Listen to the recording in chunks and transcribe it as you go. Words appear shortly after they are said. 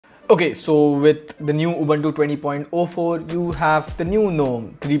Okay, so with the new Ubuntu 20.04, you have the new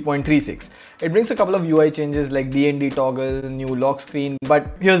GNOME 3.36. It brings a couple of UI changes like D&D toggle, new lock screen,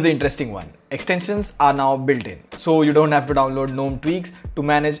 but here's the interesting one. Extensions are now built in, so you don't have to download GNOME tweaks to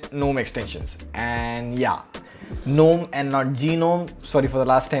manage GNOME extensions. And yeah, GNOME and not GNOME. Sorry for the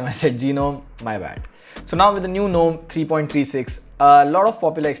last time I said GNOME, my bad. So now with the new GNOME 3.36, a lot of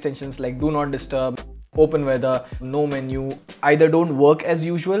popular extensions like Do Not Disturb, Open Weather, No Menu either don't work as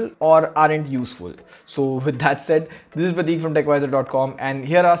usual or aren't useful. So with that said, this is Pratik from TechWiser.com, and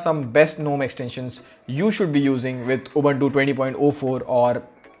here are some best GNOME extensions you should be using with Ubuntu 20.04 or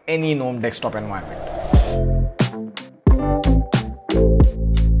any GNOME desktop environment.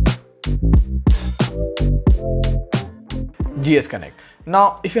 GSConnect.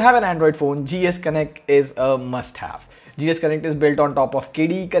 Now, if you have an Android phone, GSConnect is a must-have. GSConnect is built on top of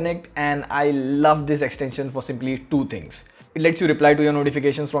KDE Connect, and I love this extension for simply two things. It lets you reply to your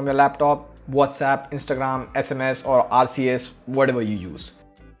notifications from your laptop, WhatsApp, Instagram, SMS or RCS, whatever you use.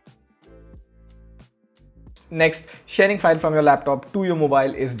 Next, sharing file from your laptop to your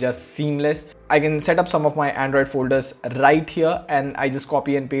mobile is just seamless. I can set up some of my Android folders right here, and I just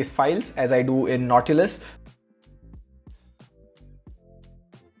copy and paste files as I do in Nautilus.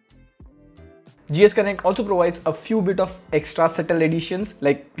 GSConnect also provides a few bit of extra subtle additions,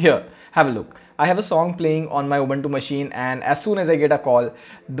 like here, have a look. I have a song playing on my Ubuntu machine, and as soon as I get a call,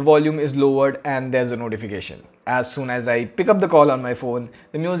 the volume is lowered and there's a notification. As soon as I pick up the call on my phone,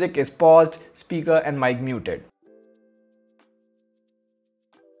 the music is paused, speaker and mic muted.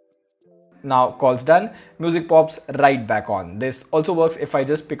 Now call's done, music pops right back on. This also works if I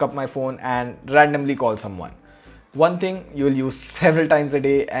just pick up my phone and randomly call someone. One thing you will use several times a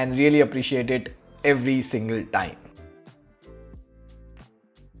day and really appreciate it every single time.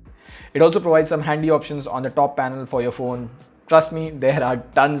 It also provides some handy options on the top panel for your phone. Trust me, there are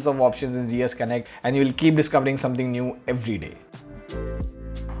tons of options in GSConnect and you will keep discovering something new every day.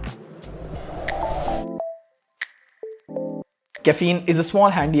 Caffeine is a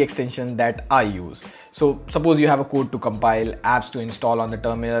small handy extension that I use. So suppose you have a code to compile, apps to install on the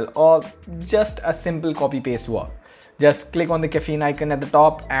terminal, or just a simple copy-paste work. Just click on the Caffeine icon at the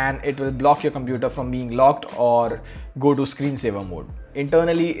top and it will block your computer from being locked or go to screensaver mode.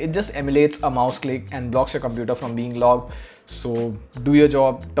 Internally, it just emulates a mouse click and blocks your computer from being locked. So do your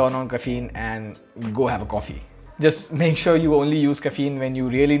job, turn on Caffeine and go have a coffee. Just make sure you only use Caffeine when you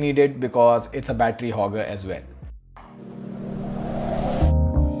really need it, because it's a battery hogger as well.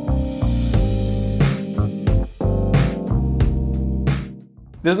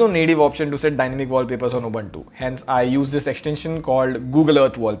 There's no native option to set dynamic wallpapers on Ubuntu. Hence, I use this extension called Google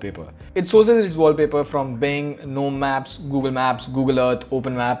Earth Wallpaper. It sources its wallpaper from Bing, GNOME Maps, Google Earth,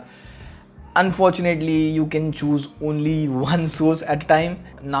 OpenMap. Unfortunately, you can choose only one source at a time.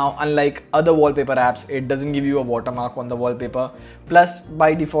 Now, unlike other wallpaper apps, it doesn't give you a watermark on the wallpaper. Plus,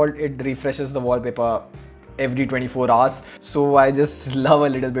 by default, it refreshes the wallpaper every 24 hours. So I just love a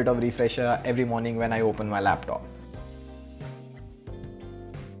little bit of refresher every morning when I open my laptop.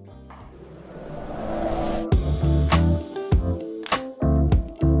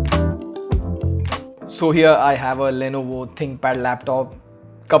 So here I have a Lenovo ThinkPad laptop,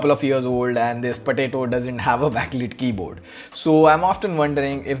 couple of years old, and this potato doesn't have a backlit keyboard. So I'm often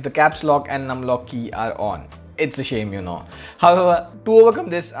wondering if the caps lock and numlock key are on. It's a shame, you know. However, to overcome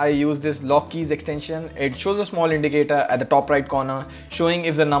this, I use this LockKeys extension. It shows a small indicator at the top right corner showing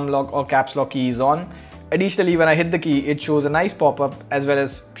if the numlock or caps lock key is on. Additionally, when I hit the key, it shows a nice pop-up as well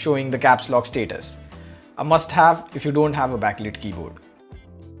as showing the caps lock status. A must-have if you don't have a backlit keyboard.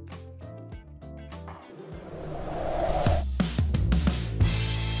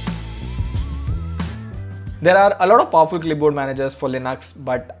 There are a lot of powerful clipboard managers for Linux,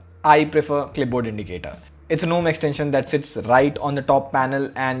 but I prefer Clipboard Indicator. It's a GNOME extension that sits right on the top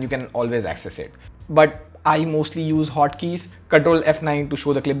panel and you can always access it. But I mostly use hotkeys, Ctrl F9 to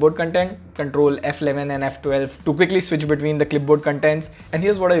show the clipboard content, Ctrl F11 and F12 to quickly switch between the clipboard contents. And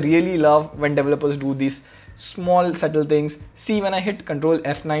here's what I really love when developers do these small subtle things. See, when I hit Ctrl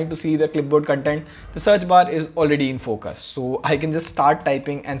F9 to see the clipboard content, the search bar is already in focus. So I can just start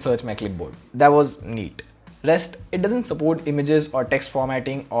typing and search my clipboard. That was neat. Rest, it doesn't support images or text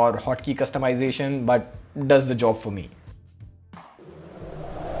formatting or hotkey customization, but does the job for me.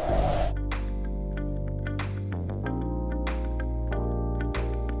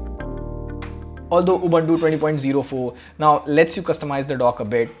 Although Ubuntu 20.04 now lets you customize the dock a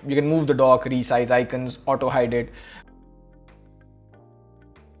bit, you can move the dock, resize icons, auto hide it.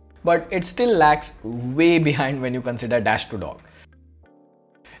 But it still lags way behind when you consider dash to dock.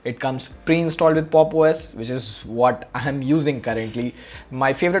 It comes pre-installed with Pop OS, which is what I am using currently.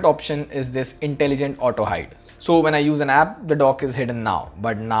 My favorite option is this intelligent auto hide. So when I use an app, the dock is hidden now,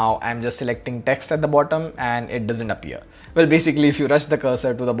 but now I'm just selecting text at the bottom and it doesn't appear. Well, basically, if you rush the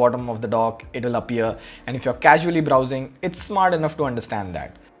cursor to the bottom of the dock, it will appear. And if you're casually browsing, it's smart enough to understand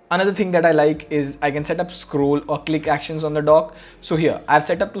that. Another thing that I like is I can set up scroll or click actions on the dock. So here, I've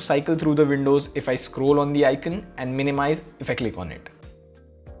set up to cycle through the windows if I scroll on the icon and minimize if I click on it.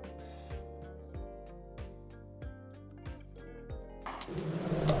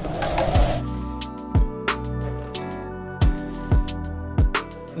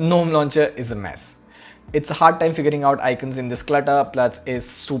 GNOME launcher is a mess. It's a hard time figuring out icons in this clutter, plus it's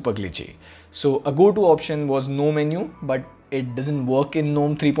super glitchy. So a go-to option was GNOME, but it doesn't work in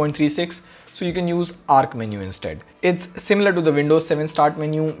GNOME 3.36, so you can use ArcMenu instead. It's similar to the Windows 7 start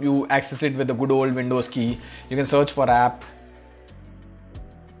menu. You access it with the good old Windows key. You can search for app.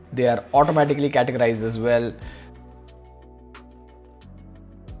 They are automatically categorized as well.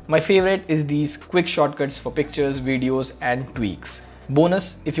 My favorite is these quick shortcuts for pictures, videos, and tweaks.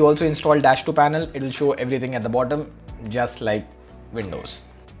 Bonus, if you also install Dash to Panel, it will show everything at the bottom, just like Windows.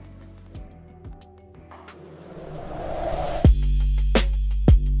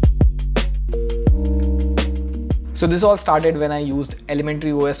 So this all started when I used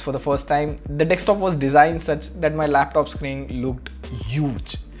Elementary OS for the first time. The desktop was designed such that my laptop screen looked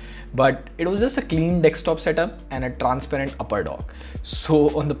huge, but it was just a clean desktop setup and a transparent upper dock.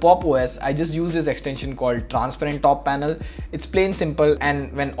 So on the Pop OS, I just use this extension called Transparent Top Panel. It's plain simple,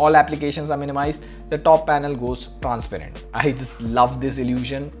 and when all applications are minimized, the top panel goes transparent. I just love this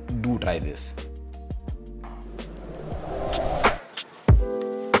illusion. Do try this.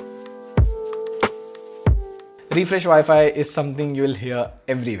 Refresh Wi-Fi is something you will hear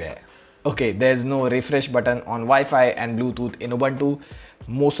everywhere. Okay, there's no refresh button on Wi-Fi and Bluetooth in Ubuntu.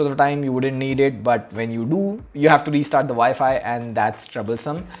 Most of the time you wouldn't need it, but when you do, you have to restart the Wi-Fi, and that's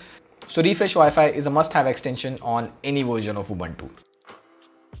troublesome. So Refresh Wi-Fi is a must-have extension on any version of Ubuntu.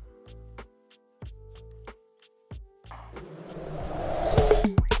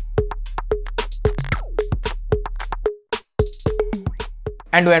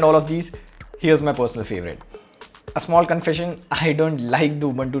 And to end all of these, here's my personal favorite. A small confession, I don't like the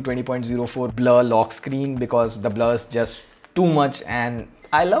Ubuntu 20.04 blur lock screen because the blur is just too much, and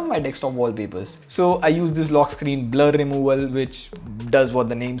I love my desktop wallpapers. So I use this lock screen blur removal, which does what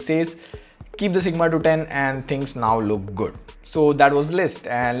the name says. Keep the Sigma to 10 and things now look good. So that was the list,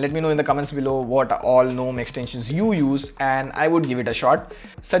 and let me know in the comments below what all GNOME extensions you use, and I would give it a shot.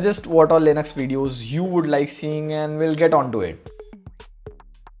 Suggest what all Linux videos you would like seeing and we'll get onto it.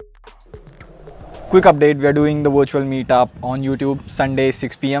 Quick update, we are doing the virtual meetup on YouTube Sunday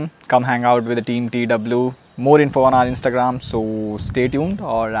 6 PM. Come hang out with the team TW. More info on our Instagram, so stay tuned,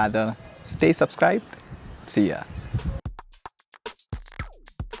 or rather stay subscribed. See ya.